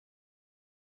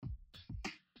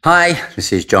Hi,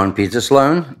 this is John Peter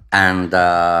Sloan and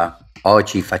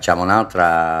oggi facciamo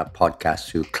un'altra podcast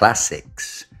su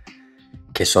classics,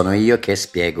 che sono io che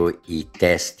spiego i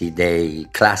testi dei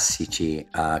classici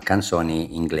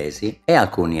canzoni inglesi e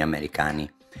alcuni americani.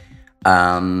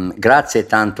 Grazie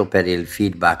tanto per il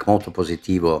feedback molto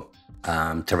positivo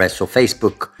attraverso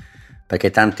Facebook, perché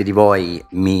tanti di voi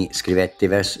mi scrivete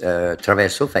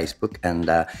attraverso Facebook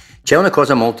e c'è una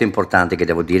cosa molto importante che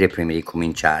devo dire prima di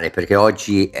cominciare, perché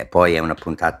oggi poi è una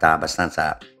puntata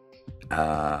abbastanza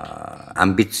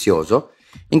ambizioso,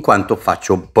 in quanto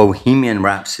faccio Bohemian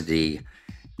Rhapsody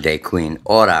dei Queen.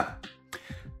 Ora,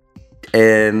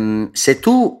 se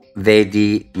tu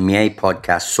vedi i miei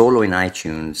podcast solo in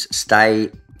iTunes, stai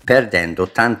perdendo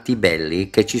tanti belli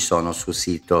che ci sono sul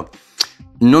sito.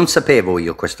 Non sapevo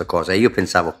io questa cosa, io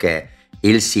pensavo che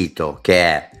il sito, che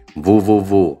è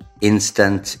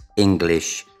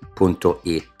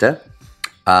www.instantenglish.it,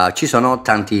 ci sono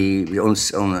tanti,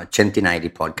 un centinaio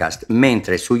di podcast,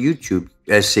 mentre su YouTube,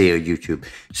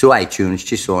 su iTunes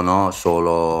ci sono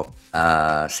solo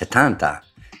 70,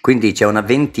 quindi c'è una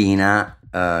ventina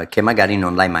che magari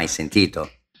non l'hai mai sentito,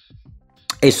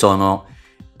 e sono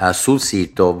sul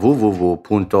sito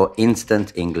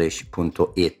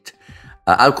www.instantenglish.it.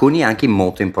 Alcuni anche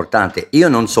molto importanti. Io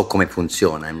non so come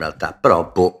funziona in realtà,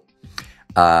 però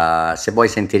se vuoi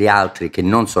sentire altri che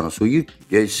non sono su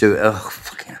YouTube,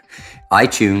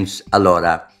 iTunes,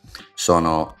 allora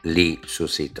sono lì sul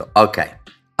sito. Ok,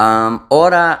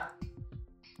 ora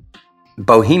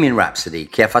Bohemian Rhapsody,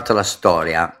 che ha fatto la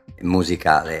storia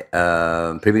musicale,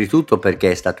 prima di tutto perché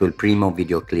è stato il primo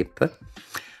videoclip.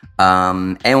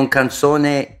 È un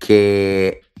canzone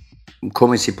che,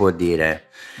 come si può dire,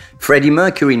 Freddie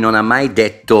Mercury non ha mai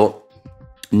detto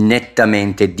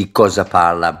nettamente di cosa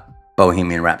parla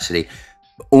Bohemian Rhapsody.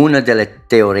 Una delle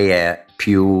teorie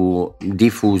più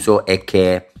diffuse è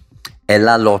che è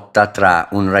la lotta tra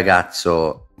un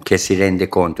ragazzo che si rende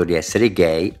conto di essere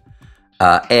gay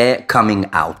e coming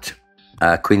out,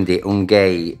 quindi un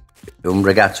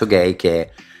ragazzo gay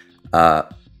che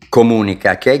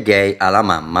comunica che è gay alla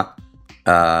mamma,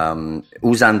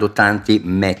 usando tanti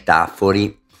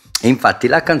metafori. Infatti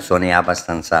la canzone è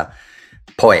abbastanza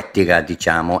poetica,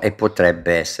 diciamo, e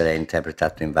potrebbe essere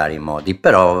interpretata in vari modi,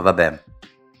 però vabbè,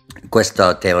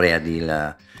 questa teoria di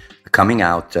coming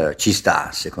out ci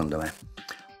sta, secondo me.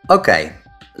 Ok,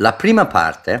 la prima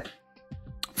parte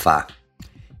fa: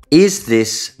 Is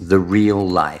this the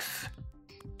real life?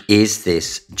 Is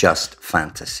this just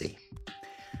fantasy?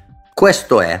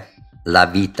 Questo è la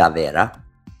vita vera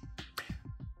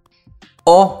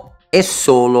o è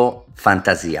solo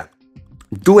fantasia?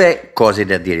 Due cose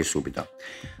da dire subito.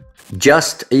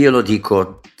 Just, io lo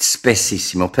dico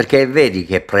spessissimo perché vedi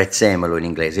che prezzemolo in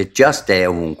inglese. Just è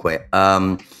ovunque.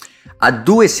 Ha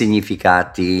due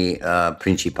significati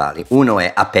principali. Uno è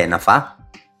appena fa.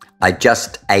 I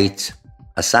just ate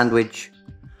a sandwich.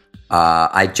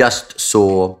 I just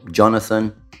saw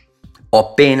Jonathan. Ho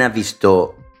appena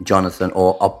visto Jonathan,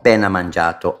 o ho appena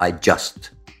mangiato. I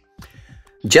just.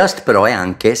 Just però è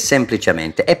anche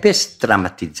semplicemente, è per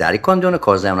strammatizzare. Quando una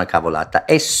cosa è una cavolata,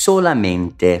 è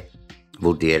solamente,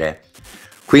 vuol dire,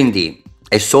 quindi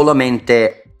è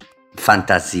solamente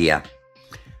fantasia.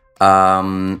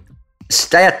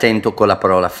 Stai attento con la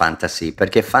parola fantasy,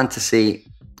 perché fantasy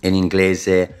in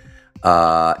inglese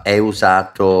è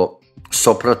usato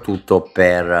soprattutto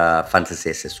per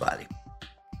fantasie sessuali.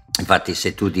 Infatti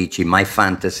se tu dici my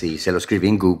fantasy, se lo scrivi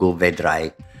in Google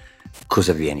vedrai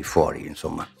cosa viene fuori,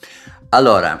 insomma.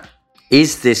 Allora,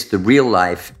 is this the real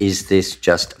life? Is this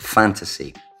just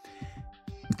fantasy?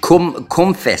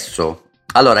 Confesso,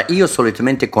 allora io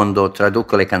solitamente quando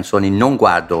traduco le canzoni non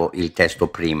guardo il testo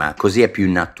prima, così è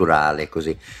più naturale,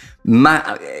 così.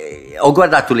 Ma ho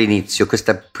guardato l'inizio,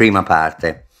 questa prima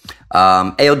parte,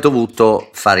 e ho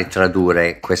dovuto fare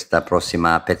tradurre questa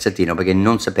prossima pezzettino perché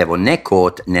non sapevo né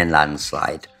caught né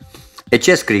landslide. E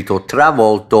c'è scritto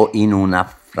travolto in una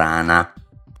frana.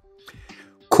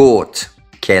 Caught,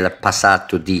 che è il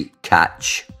passato di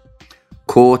catch.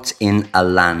 Caught in a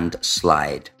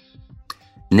landslide.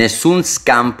 Nessun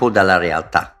scampo dalla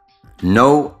realtà.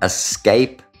 No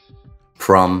escape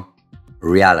from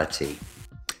reality.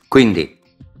 Quindi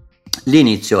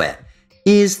l'inizio è: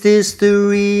 Is this the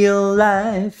real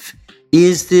life?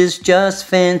 Is this just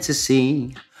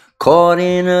fantasy? Caught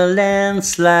in a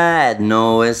landslide,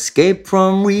 no escape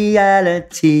from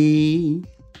reality.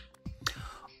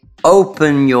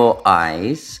 Open your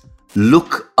eyes,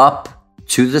 look up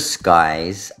to the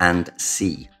skies and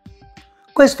see.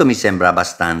 Questo mi sembra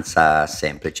abbastanza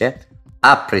semplice.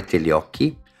 Apriti gli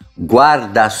occhi,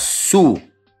 guarda su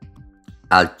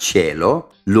al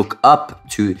cielo, look up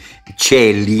to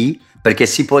cieli, perché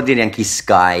si può dire anche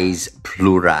skies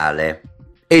plurale.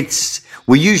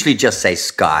 We usually just say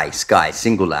sky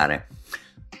singolare,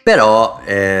 però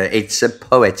it's a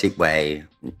poetic way,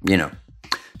 you know.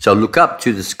 So look up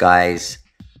to the skies,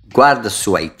 guarda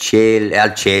su ai cieli,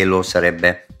 al cielo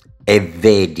sarebbe, e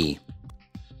vedi.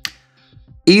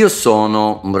 Io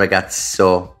sono un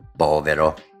ragazzo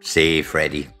povero. Sì,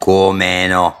 Freddy, come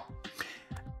no?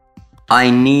 I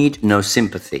need no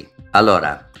sympathy.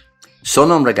 Allora,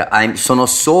 sono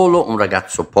solo un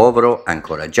ragazzo povero,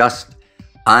 ancora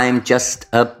I'm just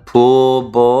a poor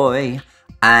boy.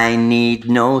 I need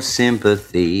no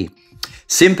sympathy.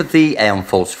 Sympathy è un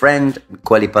false friend,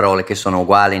 quelle parole che sono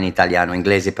uguali in italiano e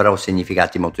inglese, però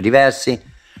significati molto diversi.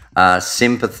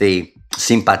 Sympathy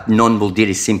non vuol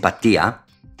dire simpatia.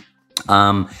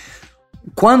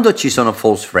 Quando ci sono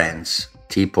false friends,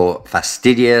 tipo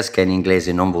fastidious, che in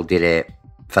inglese non vuol dire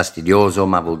fastidioso,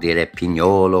 ma vuol dire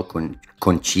pignolo,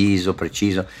 conciso,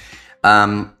 preciso,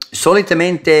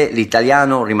 solitamente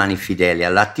l'italiano rimane fedele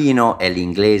al latino e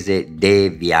l'inglese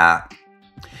devia.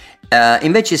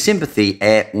 Invece sympathy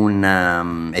è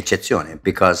un'eccezione,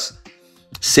 because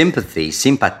sympathy,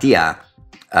 simpatia,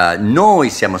 noi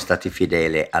siamo stati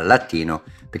fedeli al latino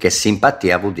perché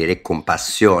simpatia vuol dire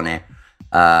compassione.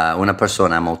 Una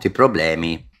persona ha molti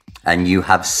problemi and you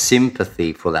have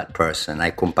sympathy for that person,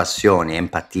 hai compassione,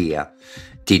 empatia,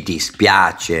 ti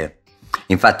dispiace.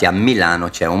 Infatti a Milano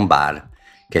c'è un bar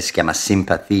che si chiama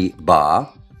Sympathy Bar,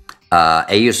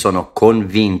 e io sono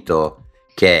convinto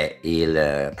che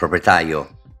il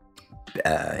proprietario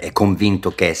è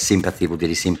convinto che sympathy vuol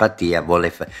dire simpatia,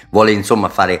 vuole insomma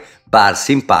fare bar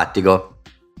simpatico,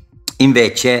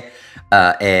 invece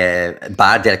è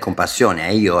bar della compassione.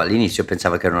 E io all'inizio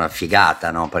pensavo che era una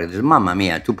figata, no? Perché dico, mamma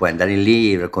mia, tu puoi andare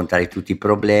lì, raccontare tutti i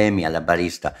problemi alla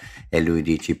barista e lui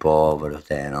dici povero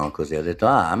te, no? Così ho detto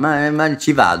ma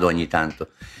ci vado ogni tanto.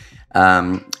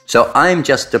 So I'm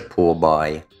just a poor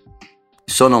boy.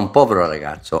 Sono un povero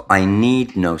ragazzo. I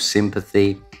need no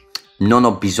sympathy. Non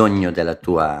ho bisogno della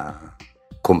tua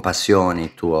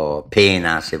compassione, tua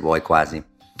pena, se vuoi quasi.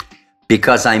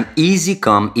 Because I'm easy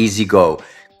come, easy go.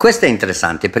 Questo è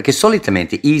interessante perché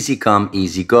solitamente easy come,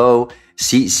 easy go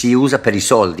si usa per i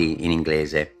soldi in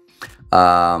inglese.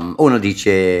 Uno dice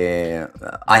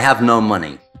I have no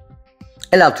money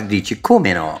e l'altro dice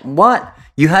come no? What?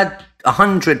 You had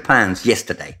 £100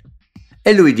 yesterday.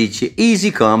 E lui dice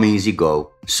easy come, easy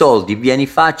go. Soldi, vieni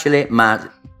facile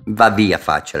ma va via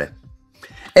facile.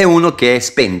 È uno che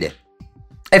spende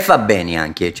e fa bene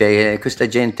anche, cioè questa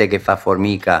gente che fa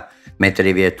formica,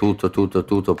 mettere via tutto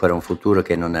per un futuro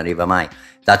che non arriva mai.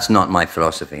 That's not my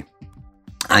philosophy.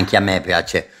 Anche a me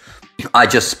piace, I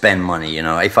just spend money, you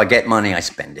know, if I get money I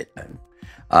spend it.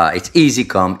 It's easy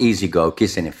come, easy go, chi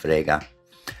se ne frega.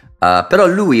 Però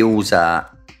lui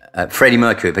usa Freddie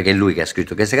Mercury, perché è lui che ha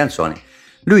scritto queste canzoni,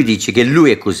 lui dice che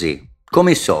lui è così,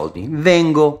 come i soldi,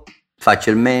 vengo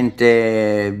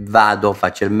facilmente, vado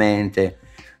facilmente,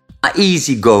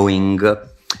 easy going.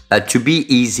 To be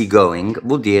easy going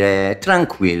vuol dire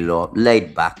tranquillo,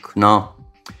 laid back,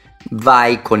 no?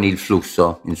 Vai con il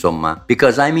flusso, insomma.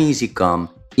 Because I'm easy come,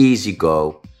 easy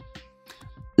go.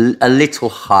 A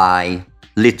little high,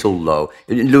 little low.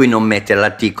 Lui non mette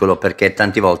l'articolo perché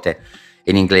tante volte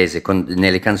in inglese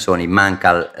nelle canzoni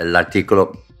manca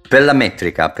l'articolo per la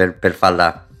metrica, per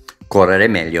farla correre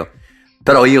meglio.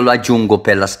 Però io lo aggiungo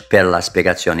per la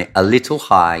spiegazione. A little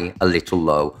high, a little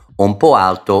low. Un po'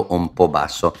 alto, un po'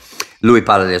 basso. Lui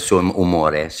parla del suo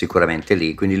umore sicuramente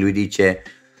lì, quindi lui dice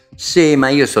sì, ma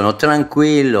io sono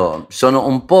tranquillo, sono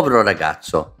un povero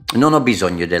ragazzo, non ho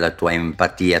bisogno della tua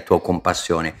empatia, tua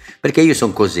compassione, perché io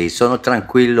sono così, sono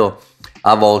tranquillo,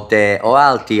 a volte ho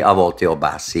alti, a volte ho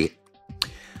bassi.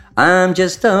 I'm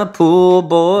just a poor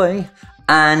boy,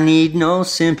 I need no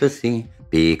sympathy,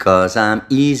 because I'm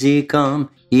easy come,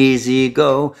 easy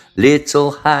go,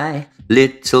 little high,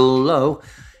 little low.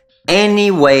 Any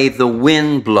way the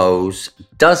wind blows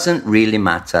doesn't really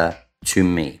matter to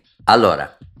me.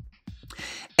 Allora,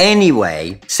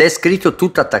 anyway, se è scritto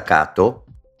tutto attaccato,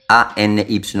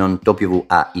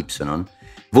 A-N-Y-W-A-Y,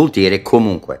 vuol dire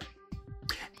comunque.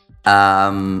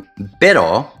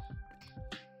 Però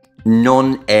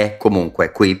non è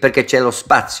comunque qui perché c'è lo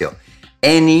spazio.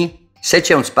 Any, se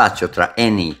c'è un spazio tra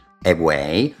any e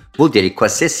way, vuol dire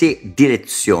qualsiasi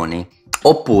direzione,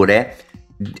 oppure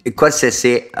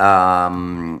qualsiasi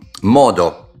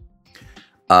modo.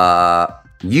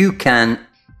 You can,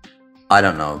 I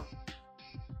don't know,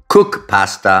 cook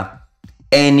pasta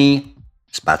any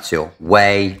spazio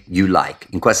way you like,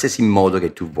 in qualsiasi modo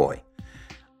che tu vuoi.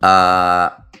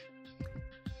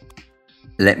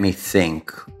 let me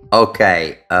think.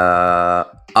 Okay,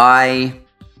 I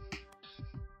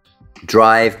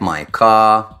drive my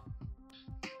car.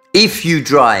 If you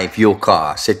drive your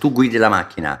car, se tu guidi la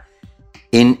macchina,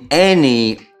 in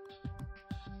any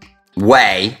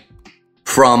way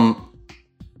from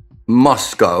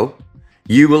Moscow,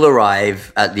 you will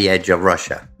arrive at the edge of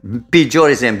Russia. Peggior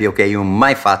esempio che io ho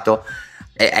mai fatto,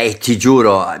 e ti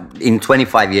giuro, in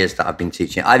 25 years that I've been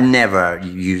teaching, I've never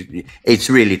used, it's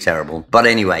really terrible. But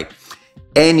anyway,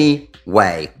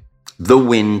 the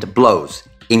wind blows.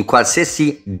 In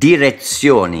qualsiasi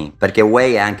direzione, perché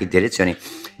way è anche direzioni,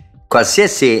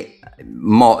 qualsiasi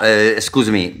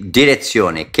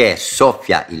direzione che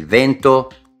soffia il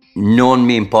vento, non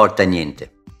mi importa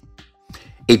niente.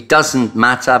 It doesn't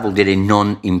matter vuol dire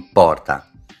non importa.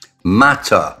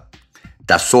 Matter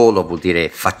da solo vuol dire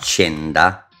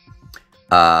faccenda.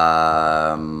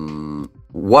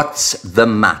 What's the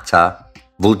matter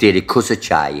vuol dire cosa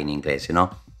c'hai in inglese,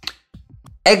 no?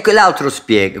 E l'altro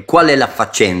spiega qual è la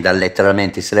faccenda,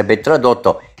 letteralmente sarebbe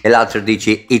tradotto, e l'altro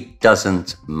dice it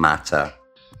doesn't matter.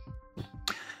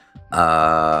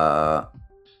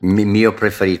 Mio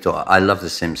preferito, I love The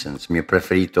Simpsons, mio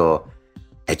preferito,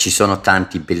 e ci sono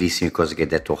tanti bellissime cose che ha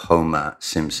detto Homer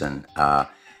Simpson,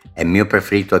 e il mio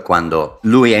preferito è quando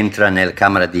lui entra nella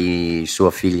camera di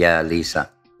sua figlia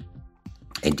Lisa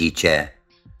e dice,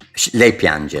 lei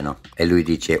piange, no? E lui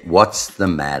dice what's the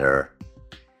matter?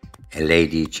 E lei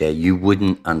dice you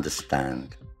wouldn't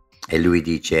understand. E lui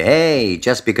dice hey,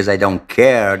 just because I don't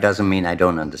care doesn't mean I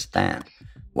don't understand.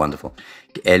 Wonderful.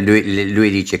 E lui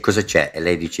dice cosa c'è? E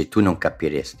lei dice tu non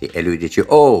capiresti. E lui dice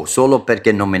oh, solo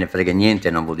perché non me ne frega niente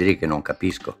non vuol dire che non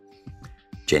capisco.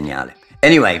 Geniale.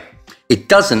 Anyway, it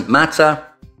doesn't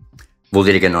matter vuol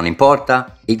dire che non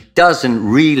importa. It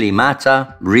doesn't really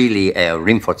matter, really è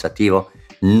rinforzativo,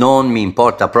 non mi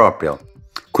importa proprio.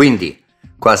 Quindi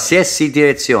qualsiasi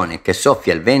direzione che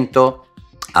soffia il vento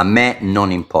a me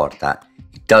non importa.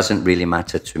 It doesn't really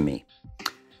matter to me.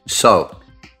 So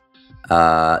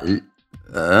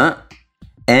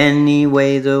any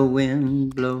way the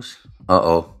wind blows.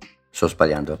 Sto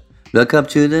sbagliando. Look up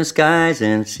to the skies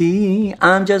and see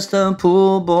I'm just a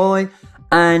poor boy.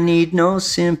 I need no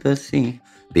sympathy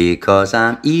because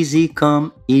I'm easy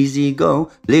come, easy go,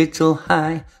 little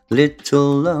high,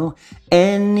 little low.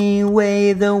 Any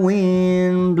way the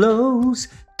wind blows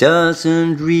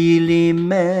doesn't really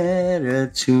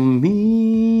matter to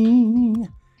me.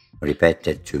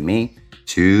 Ripete, to me.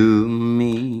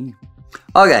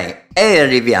 Ok, e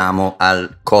arriviamo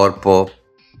al corpo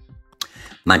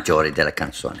maggiore della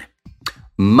canzone.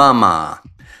 Mamma.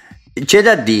 C'è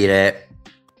da dire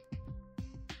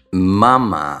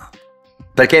mamma,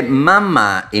 perché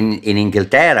mamma in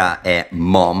Inghilterra è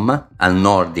mom, al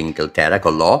nord Inghilterra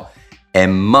con l'O, e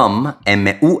mum,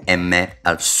 M-U-M,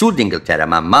 al sud Inghilterra,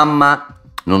 ma mamma,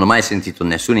 non ho mai sentito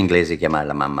nessun inglese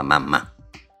chiamarla mamma,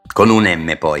 con un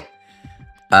M poi.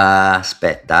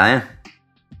 Aspetta,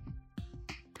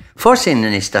 forse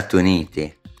negli Stati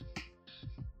Uniti.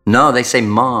 No, they say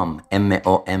mom,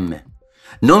 M-O-M.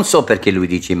 Non so perché lui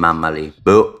dice mamma lì,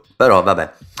 però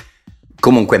vabbè.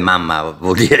 Comunque mamma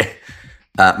vuol dire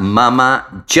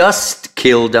mamma just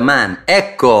killed a man.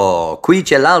 Ecco, qui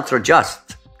c'è l'altro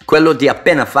just, quello di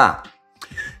appena fa.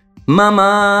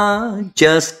 Mama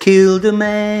just killed a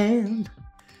man.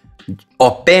 Ho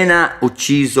appena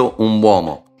ucciso un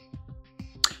uomo.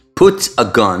 Put a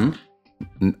gun,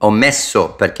 ho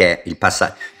messo perché il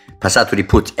passato di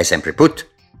put è sempre put.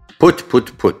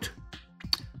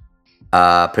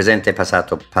 Presente,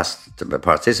 passato, past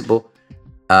participle.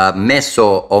 Ho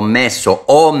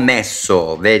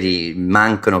messo, vedi,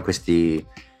 mancano questi.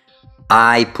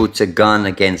 I put a gun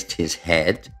against his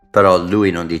head, però lui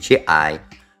non dice I.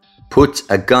 Put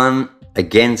a gun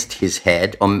against his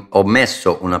head, ho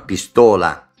messo una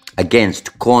pistola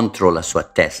against, contro la sua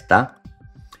testa.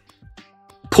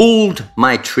 Pulled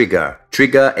my trigger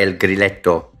è il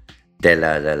grilletto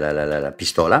della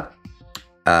pistola.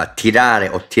 Ho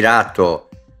tirato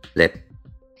il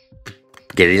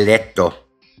grilletto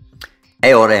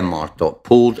e ora è morto.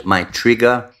 Pulled my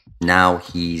trigger, now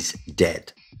he's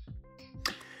dead.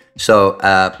 So,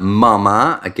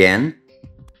 mama, again,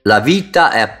 la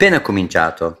vita è appena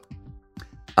cominciato.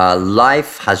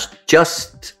 Life has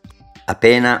just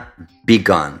appena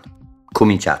begun,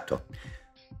 cominciato.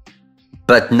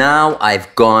 But now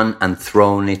I've gone and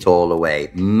thrown it all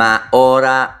away. Ma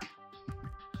ora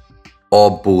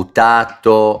ho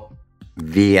buttato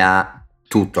via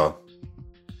tutto.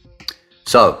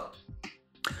 So,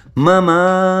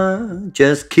 Mama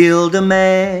just killed a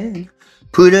man,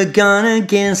 put a gun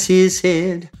against his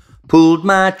head, pulled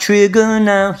my trigger,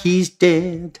 now he's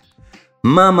dead.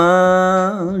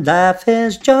 Mama, life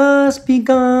has just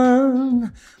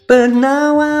begun, but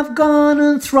now I've gone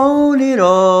and thrown it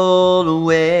all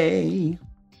away.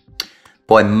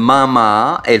 Poi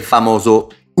mama è il famoso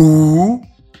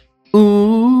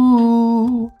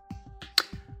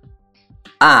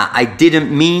I didn't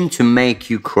mean to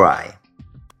make you cry.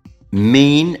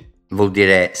 Mean vuol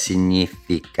dire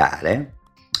significare,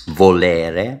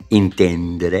 volere,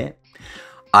 intendere.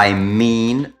 I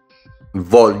mean,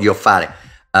 voglio fare.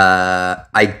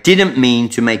 I didn't mean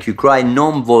to make you cry.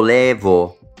 Non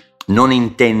volevo, non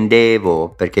intendevo,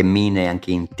 perché mean è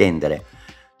anche intendere,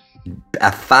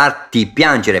 a farti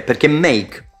piangere, perché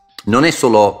make non è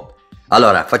solo...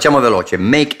 Allora, facciamo veloce.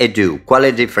 Make e do, qual è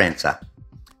la differenza?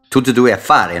 Tutti e due è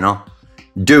fare, no?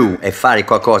 Do è fare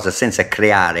qualcosa senza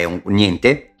creare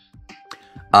niente.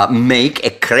 Make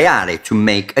è creare, to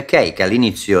make a cake.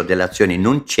 All'inizio delle azioni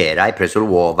non c'era, hai preso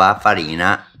l'uova,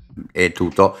 farina e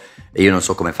tutto. Io non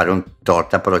so come fare una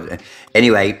torta, però...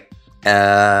 Anyway,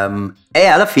 e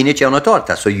alla fine c'è una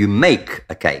torta, so you make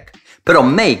a cake. Però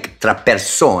make tra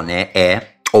persone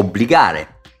è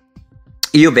obbligare.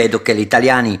 Io vedo che gli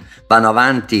italiani vanno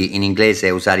avanti in inglese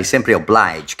a usare sempre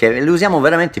oblige, che li usiamo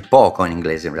veramente poco in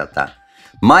inglese in realtà.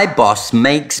 My boss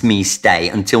makes me stay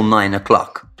until 9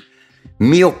 o'clock.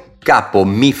 Mio capo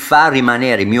mi fa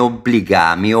rimanere, mi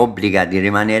obbliga di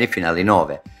rimanere fino alle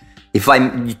 9.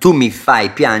 Tu mi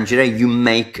fai piangere, you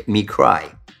make me cry.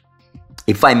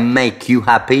 If I make you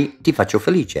happy, ti faccio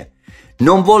felice.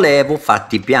 Non volevo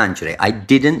farti piangere. I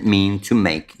didn't mean to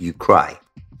make you cry.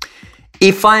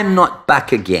 If I'm not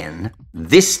back again,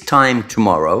 this time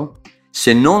tomorrow,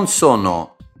 se non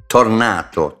sono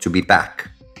tornato, to be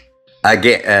back,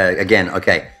 again,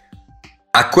 ok,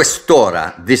 a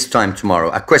quest'ora, this time tomorrow,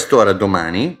 a quest'ora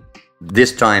domani,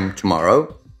 this time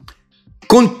tomorrow,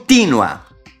 continua,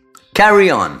 carry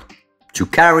on, to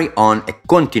carry on e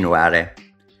continuare,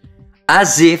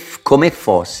 as if, come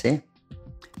fosse,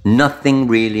 nothing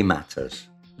really matters,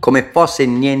 come fosse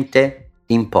niente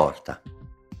importa.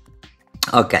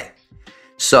 Okay,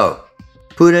 so,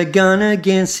 put a gun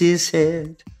against his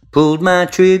head, pulled my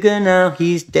trigger, now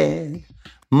he's dead.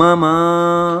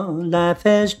 Mama, life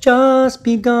has just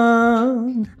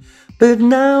begun, but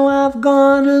now I've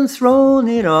gone and thrown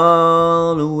it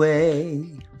all away.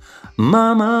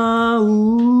 Mama,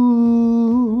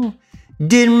 ooh,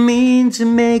 didn't mean to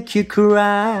make you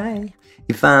cry.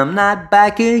 If I'm not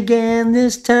back again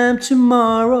this time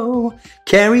tomorrow,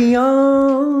 carry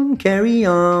on,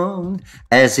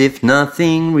 as if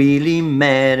nothing really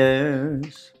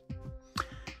matters.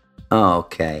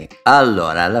 Ok,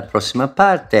 allora la prossima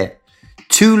parte.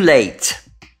 Too late,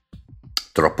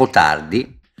 troppo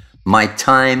tardi. My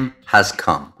time has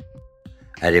come,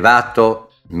 è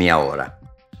arrivato mia ora.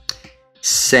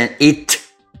 It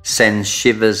sends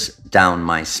shivers down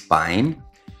my spine.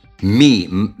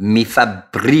 Mi fa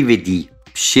brividi,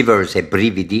 shivers e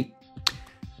brividi,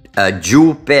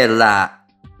 giù per la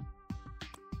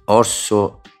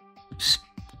osso,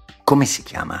 come si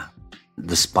chiama?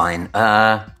 The spine,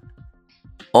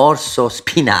 orso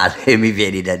spinale, mi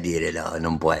viene da dire, no,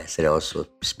 non può essere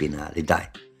osso spinale, dai,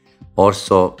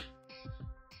 orso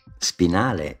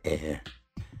spinale è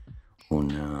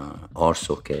un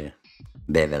orso che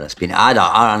beve la spina, no,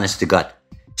 honest to God,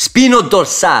 spino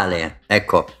dorsale,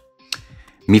 ecco.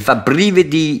 Mi fa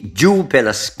brividi giù per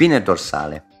la spina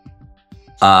dorsale.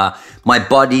 My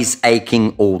body's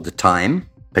aching all the time.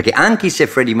 Perché anche se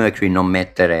Freddie Mercury non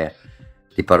mettere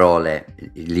le parole,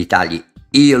 gli tagli,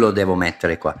 io lo devo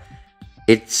mettere qua.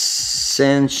 It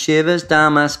sends shivers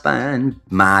down my spine.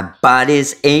 My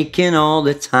body's aching all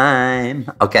the time.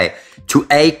 Ok, to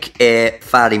ache è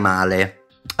fare male.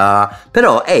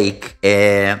 Però ache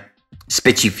è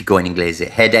specifico in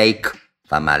inglese. Headache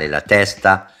fa male la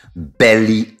testa.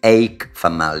 Belly ache fa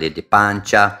male di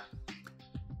pancia.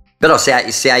 Però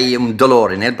se hai un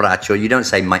dolore nel braccio, you don't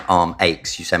say my arm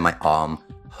aches, you say my arm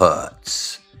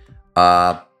hurts.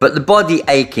 But the body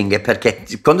aching è perché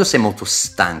quando sei molto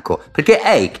stanco, perché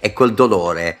ache è quel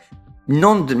dolore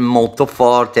non molto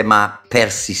forte ma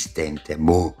persistente.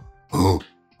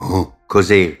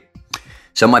 Così.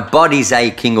 So my body's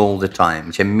aching all the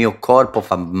time, cioè il mio corpo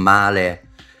fa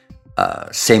male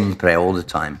sempre, all the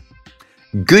time.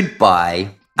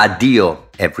 Goodbye, addio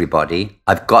everybody,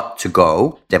 I've got to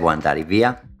go, devo andare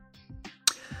via.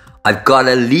 I've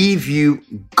gotta leave you,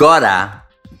 gotta,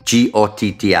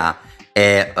 G-O-T-T-A,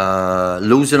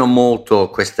 lo usano molto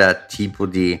questo tipo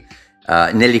di,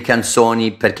 nelle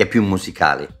canzoni perché è più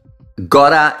musicale.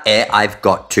 Gotta è I've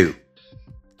got to,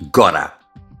 gotta,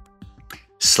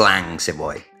 slang se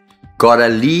vuoi. Gotta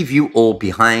leave you all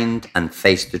behind and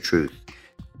face the truth.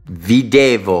 Vi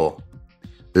devo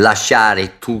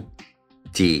lasciare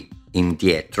tutti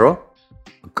indietro.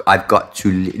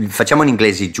 Facciamo in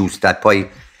inglese giusta, poi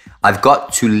I've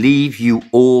got to leave you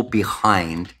all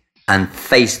behind and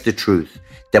face the truth.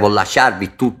 Devo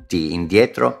lasciarvi tutti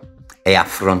indietro e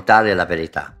affrontare la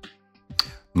verità.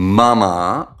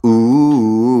 Mama,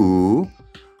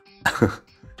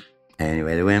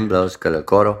 anyway, the wind blows, il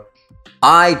coro.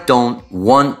 I don't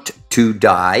want to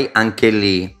die, anche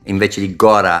lì, invece di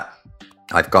Gora,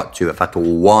 I've got to, ho fatto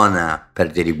wanna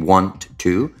per dire want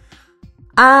to.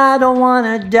 I don't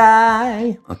wanna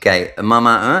die. Ok,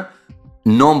 mama,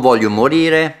 non voglio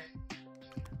morire.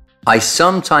 I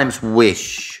sometimes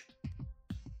wish.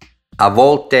 A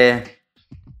volte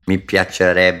mi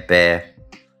piacerebbe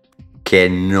che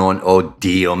non...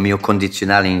 Oddio, il mio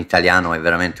condizionale in italiano è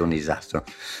veramente un disastro.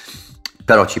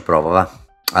 Però ci provo, va.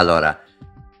 Allora,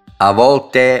 a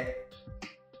volte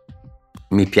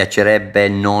mi piacerebbe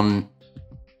non...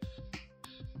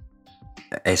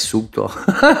 È suto?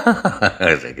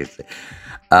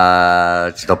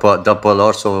 Dopo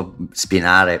l'orso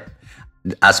spinare.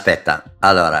 Aspetta,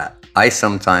 allora, I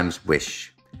sometimes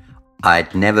wish I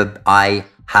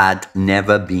had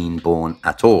never been born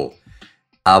at all.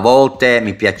 A volte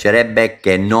mi piacerebbe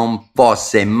che non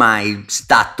fosse mai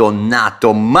stato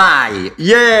nato mai.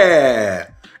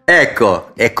 Yeah!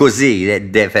 Ecco, è così,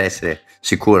 deve essere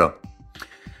sicuro.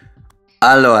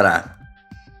 Allora,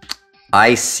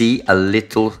 I see a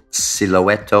little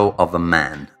silhouette of a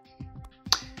man.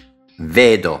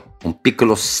 Vedo un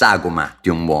piccolo sagoma di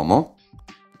un uomo.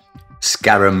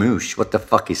 Scaramouche. What the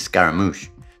fuck is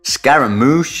Scaramouche?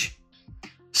 Scaramouche.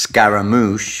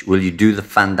 Scaramouche, will you do the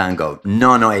fandango?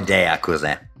 Non ho idea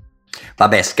cos'è.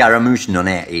 Vabbè, Scaramouche non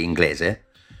è in inglese.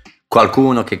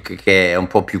 Qualcuno che è un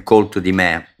po' più colto di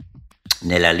me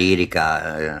nella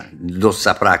lirica lo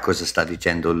saprà cosa sta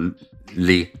dicendo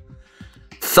lì.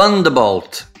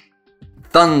 Thunderbolt.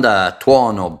 Thunder,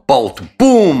 tuono, bolt,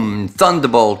 boom.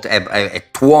 Thunderbolt è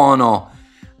tuono,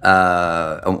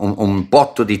 un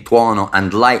botto di tuono,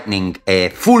 and lightning è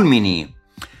fulmini.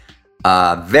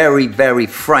 Very, very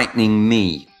frightening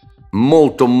me.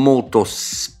 Molto, molto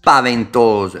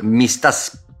spaventoso. Mi sta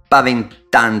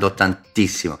spaventando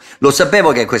tantissimo. Lo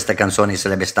sapevo che questa canzone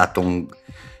sarebbe stato un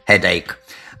headache.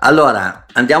 Allora,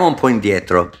 andiamo un po'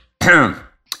 indietro.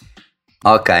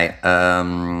 Ok.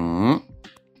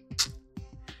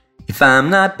 If I'm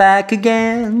not back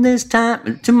again this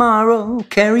time tomorrow,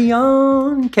 carry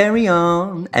on,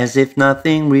 as if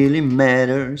nothing really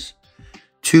matters.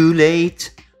 Too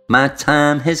late, my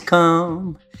time has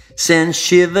come. Send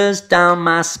shivers down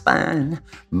my spine.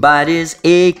 Body's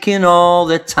aching all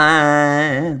the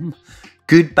time.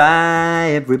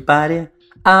 Goodbye, everybody.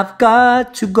 I've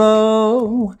got to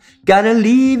go. Gotta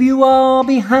leave you all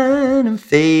behind and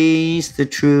face the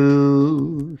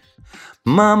truth.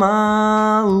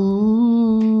 Mama,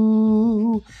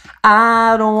 ooh,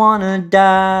 I don't wanna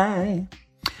die.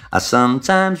 I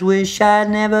sometimes wish I'd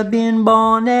never been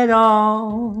born at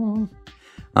all.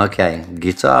 Okay,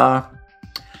 guitar.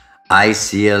 I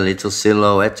see a little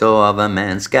silhouette of a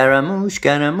man. Scaramouche,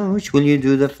 Scaramouche, will you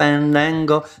do the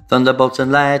fandango? Thunderbolts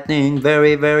and lightning,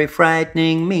 very, very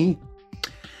frightening me.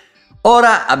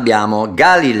 Ora abbiamo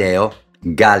Galileo,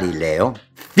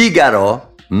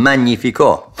 Figaro,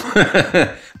 Magnifico.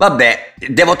 Vabbè,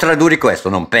 devo tradurre questo,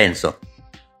 non penso.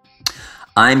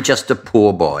 I'm just a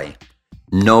poor boy.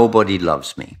 Nobody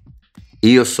loves me.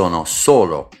 Io sono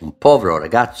solo un povero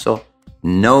ragazzo.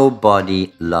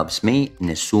 Nobody loves me.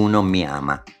 Nessuno mi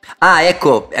ama. Ah,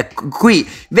 ecco qui,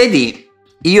 vedi,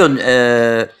 io,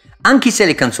 anche se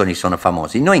le canzoni sono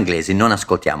famose, noi inglesi non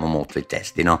ascoltiamo molto i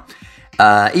testi, no?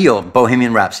 Io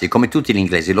Bohemian Rhapsody, come tutti gli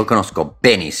inglesi, lo conosco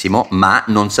benissimo, ma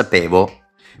non sapevo.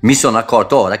 Mi sono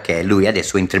accorto ora che lui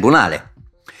adesso è in tribunale.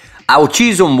 Ha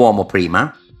ucciso un uomo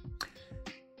prima,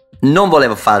 non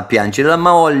voleva far piangere la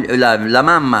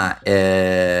mamma,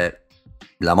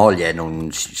 la moglie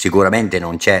sicuramente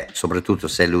non c'è, soprattutto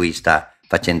se lui sta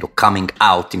facendo coming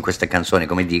out in questa canzone,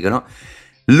 come dicono.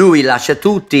 Lui lascia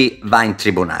tutti, va in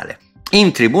tribunale.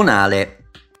 In tribunale,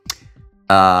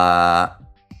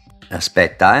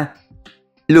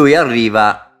 lui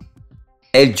arriva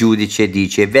e il giudice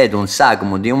dice: vedo un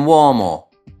sagomo di un uomo.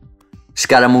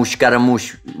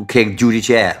 Scaramouche, che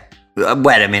giudice è?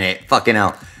 Wait a minute, fucking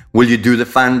hell. Will you do the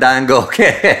fandango?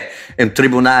 Che è un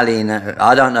tribunale in...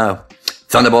 I don't know.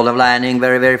 Thunderbolt of lightning,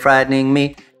 very, very frightening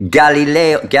me.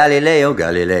 Galileo,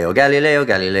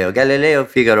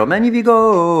 Figaro,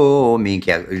 Magnifico.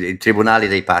 Minchia, il tribunale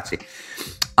dei pazzi.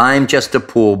 I'm just a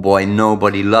poor boy,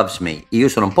 nobody loves me. Io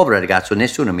sono un povero ragazzo,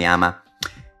 nessuno mi ama.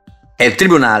 E il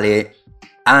tribunale,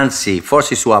 anzi,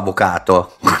 forse il suo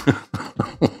avvocato,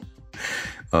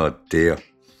 Oddio.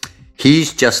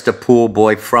 He's just a poor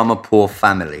boy from a poor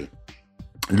family.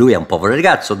 Lui è un povero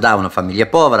ragazzo da una famiglia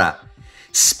povera.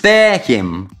 Spare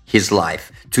him his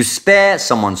life. To spare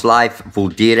someone's life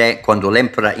vuol dire quando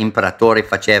l'imperatore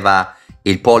faceva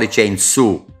il pollice in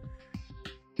su.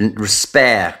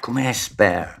 Spare, com'è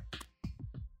spare?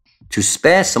 To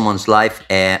spare someone's life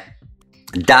è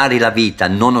dare la vita,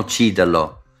 non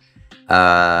ucciderlo.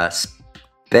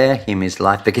 Spare him his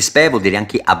life, perché spare vuol dire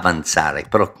anche avanzare,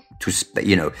 però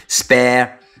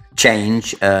spare,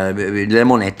 change, le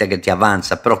monete che ti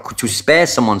avanza, però to spare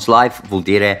someone's life vuol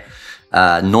dire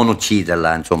non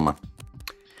ucciderla, insomma.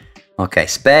 Ok,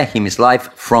 spare him his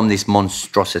life from this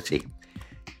monstrosity.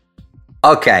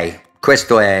 Ok,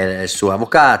 questo è il suo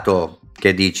avvocato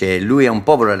che dice lui è un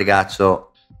povero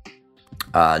ragazzo,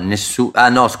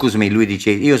 lui dice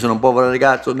io sono un povero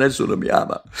ragazzo, nessuno mi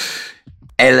ama.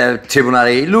 E il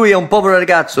tribunale, lui è un povero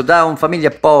ragazzo da una famiglia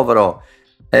povero,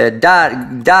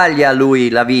 dagli a lui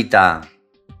la vita,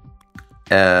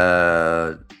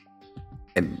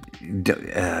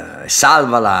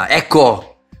 salvala,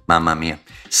 ecco, mamma mia,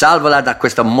 salvala da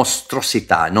questa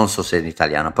mostruosità, non so se è in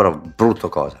italiano, però brutto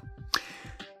cosa.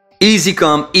 Easy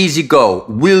come, easy go,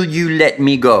 will you let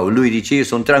me go? Lui dice io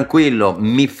sono tranquillo,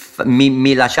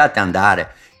 mi lasciate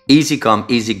andare. Easy come,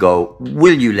 easy go,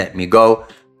 will you let me go?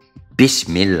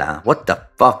 Bismillah, what the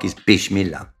fuck is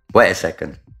Bismillah? Wait a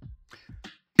second.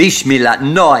 Bismillah,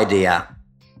 no idea.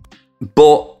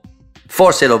 Boh,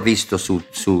 forse l'ho visto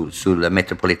sulla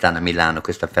metropolitana Milano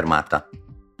questa fermata.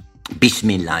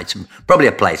 Bismillah, it's probably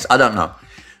a place, I don't know.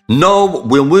 No,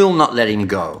 we will not let him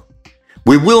go.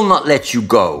 We will not let you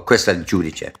go. Questo è il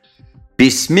giudice.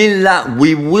 Bismillah,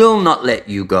 we will not let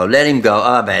you go. Let him go.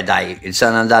 Vabbè, dai,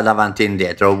 sono andato avanti e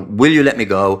indietro. Will you let me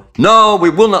go? No, we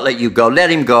will not let you go.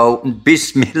 Let him go.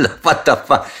 Bismillah, what the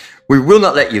fuck? We will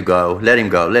not let you go. Let him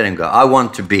go. Let him go. I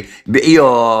want to be.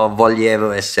 Io volevo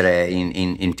essere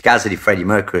in casa di Freddie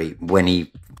Mercury when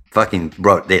he fucking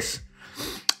wrote this.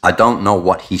 I don't know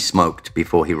what he smoked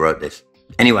before he wrote this.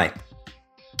 Anyway.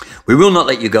 We will not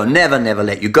let you go, never, never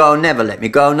let you go, never let me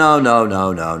go, no, no,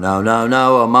 no, no, no, no, no,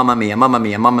 oh mamma mia, mamma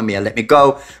mia, mamma mia, let me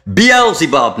go.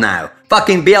 Beelzebub now,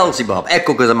 fucking Beelzebub,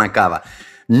 ecco cosa mancava.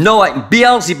 No,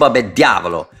 Beelzebub è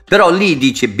diavolo, però lì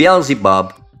dice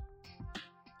Beelzebub,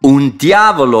 un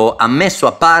diavolo ha messo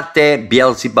a parte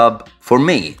Beelzebub for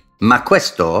me, ma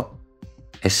questo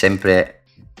è sempre,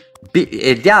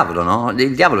 è diavolo, no?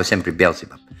 Il diavolo è sempre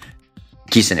Beelzebub,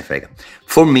 chi se ne frega.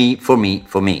 For me, for me,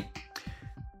 for me.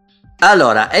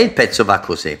 Allora, e il pezzo va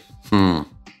così.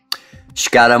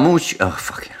 Scaramouche. Oh,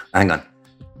 fuck. Hang on.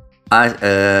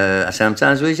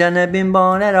 Sometimes wish I had been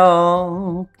born at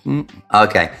all.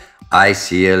 Okay. I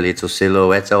see a little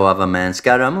silhouette of a man.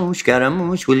 Scaramouche,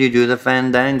 Scaramouche, will you do the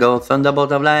fandango?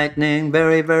 Thunderbolt of lightning,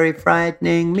 very, very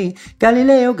frightening me.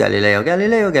 Galileo, Galileo,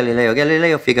 Galileo, Galileo,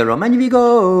 Galileo, Figaro,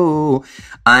 Magnifico.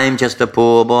 I'm just a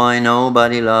poor boy,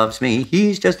 nobody loves me.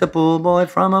 He's just a poor boy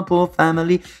from a poor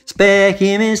family. Spare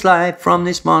him his life from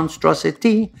this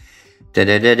monstrosity.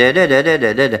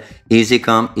 Easy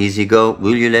come, easy go,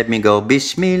 will you let me go?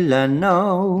 Bismillah,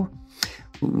 no.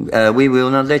 We will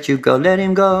not let you go, let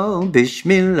him go.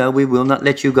 Bismillah, we will not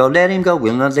let you go, let him go.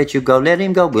 We'll not let you go, let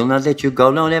him go. We'll not let you go,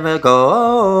 no, never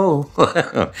go.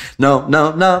 No,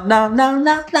 no, no, no, no,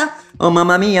 no, no. Oh,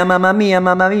 mamma mia, mamma mia,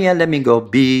 mamma mia, let me go.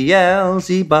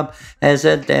 Beelzebub has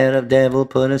a devil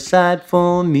put aside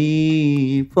for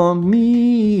me, for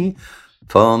me,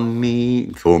 for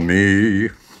me, for me.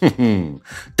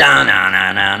 Da na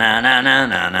na na na na na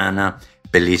na na na.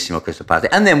 Bellissimo questa parte.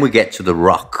 And then we get to the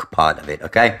rock part of it,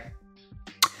 ok?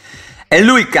 E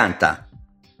lui canta.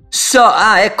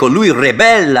 Ecco, lui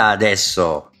ribella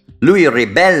adesso. Lui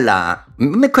ribella.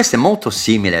 Questo è molto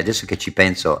simile, adesso che ci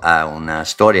penso, a una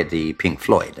storia di Pink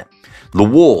Floyd. The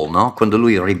Wall, no? Quando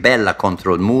lui ribella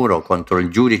contro il muro, contro il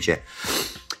giudice.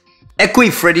 E qui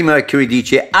Freddie Mercury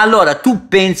dice, allora tu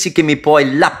pensi che mi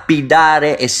puoi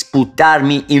lapidare e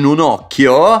sputarmi in un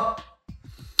occhio?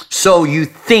 So you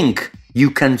think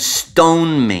you can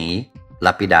stone me,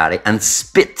 lapidare, and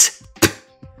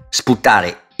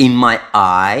sputare in my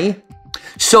eye?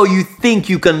 So you think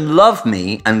you can love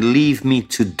me and leave me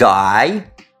to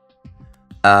die?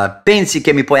 Pensi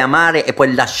che mi puoi amare e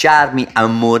puoi lasciarmi a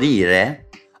morire?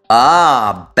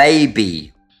 Ah, baby.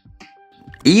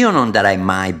 Io non darei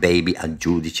mai baby al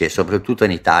giudice, soprattutto in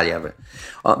Italia.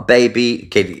 Oh, baby,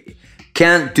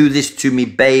 can't do this to me,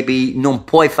 baby. Non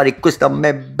puoi fare questo a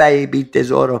me, baby,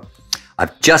 tesoro.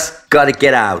 I've just got to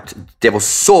get out. Devo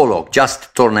solo,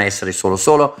 just torna a essere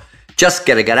solo. Just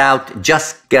gotta get out,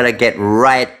 just gotta get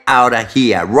right out of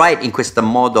here. Right in questo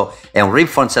modo è un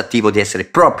rinforzativo di essere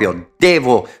proprio,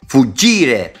 devo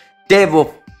fuggire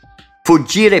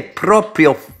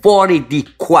proprio fuori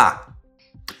di qua.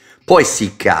 Poi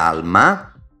si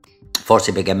calma,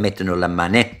 forse perché mettono le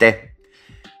manette,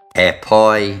 e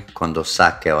poi quando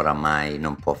sa che oramai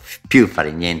non può più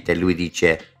fare niente, lui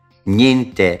dice: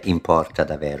 niente importa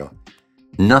davvero.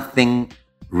 Nothing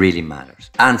really matters.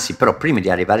 Anzi, però prima di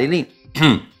arrivare lì,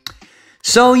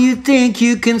 so you think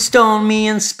you can stone me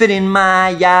and spit in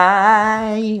my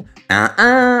eye?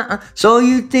 So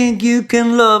you think you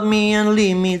can love me and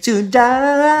leave me to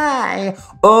die?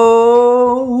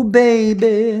 Oh,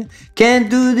 baby, can't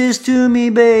do this to me,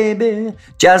 baby.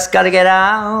 Just gotta get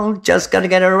out, just gotta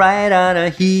get right out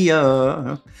of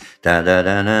here. Da, da,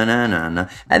 da, na, na, na, na.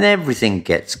 And everything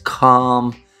gets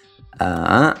calm.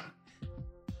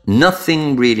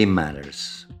 Nothing really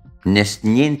matters.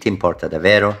 Niente importa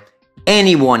davvero.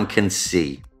 Anyone can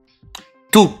see.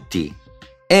 Tutti.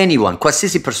 Anyone,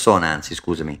 qualsiasi persona, anzi,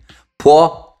 scusami,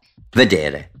 può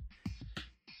vedere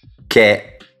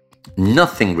che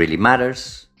nothing really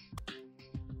matters.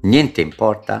 Niente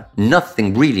importa.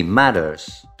 Nothing really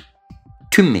matters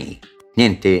to me.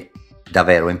 Niente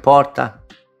davvero importa.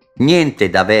 Niente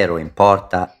davvero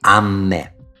importa a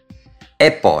me.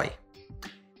 E poi,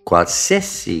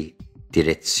 qualsiasi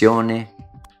direzione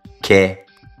che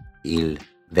il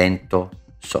vento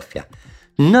soffia.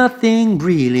 Nothing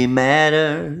really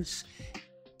matters.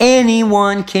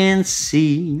 Anyone can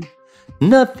see.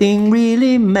 Nothing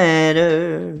really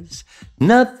matters.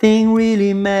 Nothing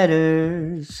really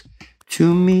matters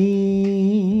to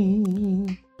me.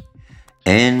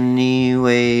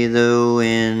 Anyway the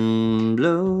wind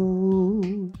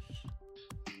blows.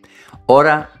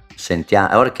 Ora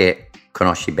che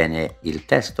conosci bene il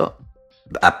testo,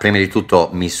 prima di tutto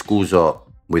mi scuso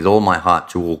with all my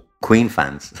heart to all Queen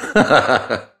fans.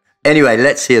 Anyway,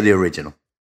 let's hear the original.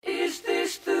 Is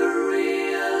this the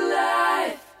real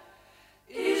life?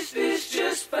 Is this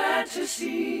just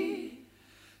fantasy?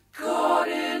 Caught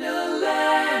in a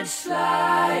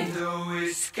landslide, no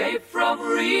escape from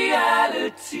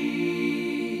reality.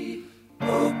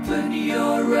 Open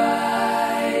your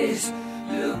eyes,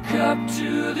 look up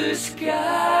to the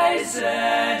skies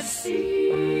and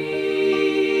see.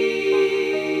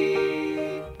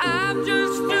 I'm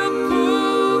just a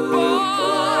poor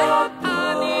boy,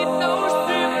 I need no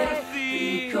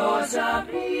sympathy, because I'm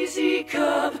easy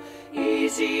come,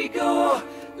 easy go,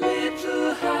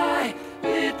 little high,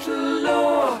 little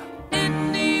low.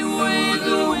 Anyway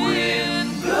the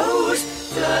wind blows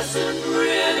doesn't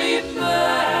really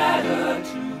matter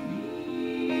to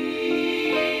me,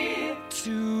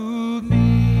 to me.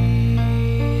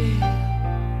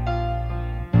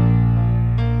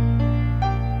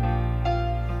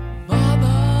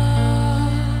 Mama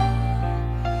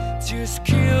just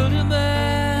killed a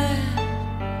man,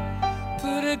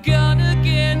 put a gun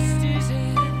against his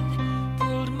head,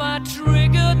 pulled my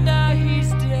trigger, now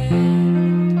he's dead.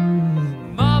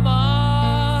 Mama,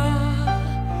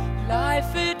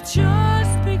 life had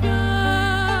just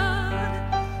begun,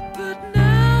 but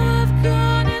now I've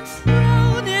gone and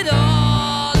thrown it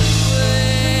all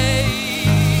away.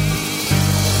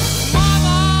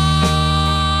 Mama,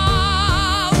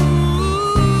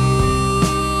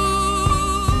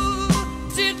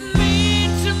 didn't mean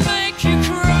to make you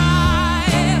cry.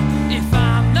 If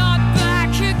I'm not back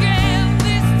again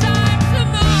this time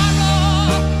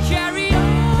tomorrow, carry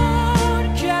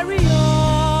on,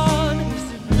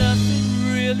 as if nothing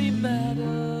really matters.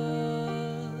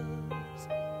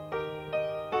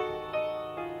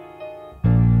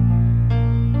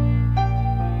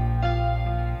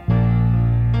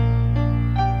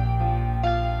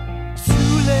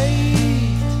 Too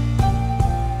late,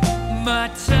 my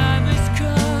time has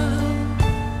come.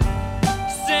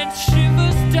 Sent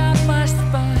shivers down my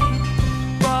spine,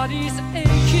 body's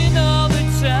aching all the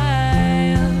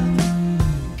time.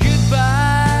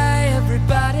 Goodbye,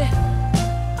 everybody,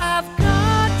 I've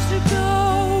got to go.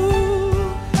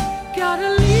 Gotta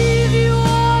leave you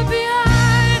all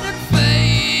behind and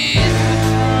face the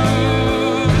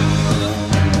truth.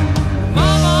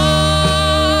 Mama,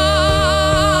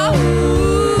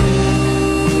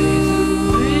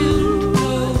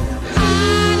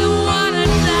 I don't wanna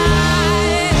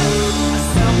die. I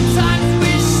sometimes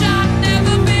wish I'd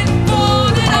never been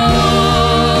born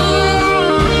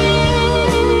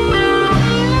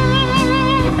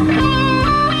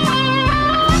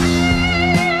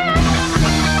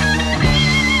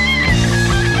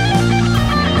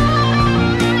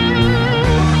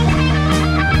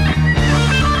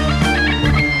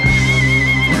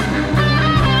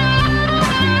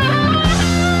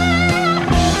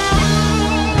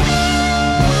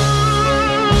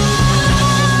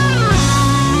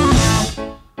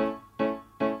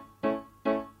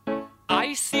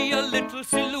I see a little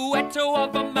silhouette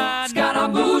of a man.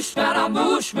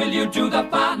 Scaramouche, will you do the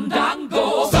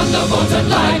fandango? Thunderbolt and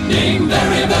lightning,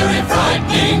 very, very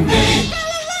frightening me.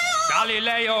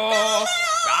 Galileo,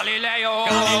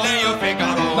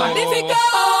 Figaro. Magnifico!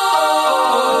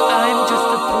 I'm just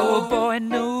a poor boy,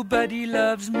 nobody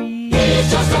loves me.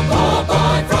 He's just a poor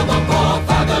boy from a poor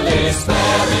family,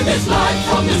 sparing his life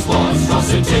from this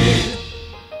monstrosity.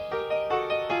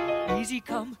 Easy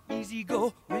come, easy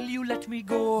go, will you let me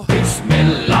go?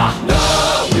 Bismillah,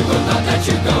 no, we will not let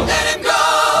you go. Let him go!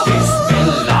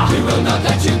 Bismillah, we will not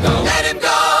let you go. Let him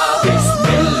go!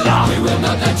 Bismillah, we will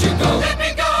not let you go. Let me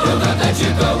go! We'll not let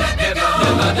you go. Let me go!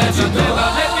 We'll not let you go.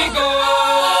 Let me go!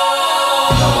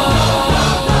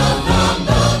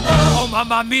 Oh,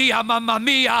 mamma mia, mamma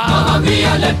mia. Mamma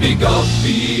mia, let me go.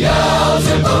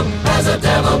 Beelzebub has a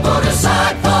devil put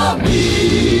aside for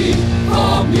me.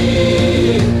 For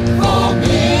me. For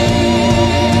me.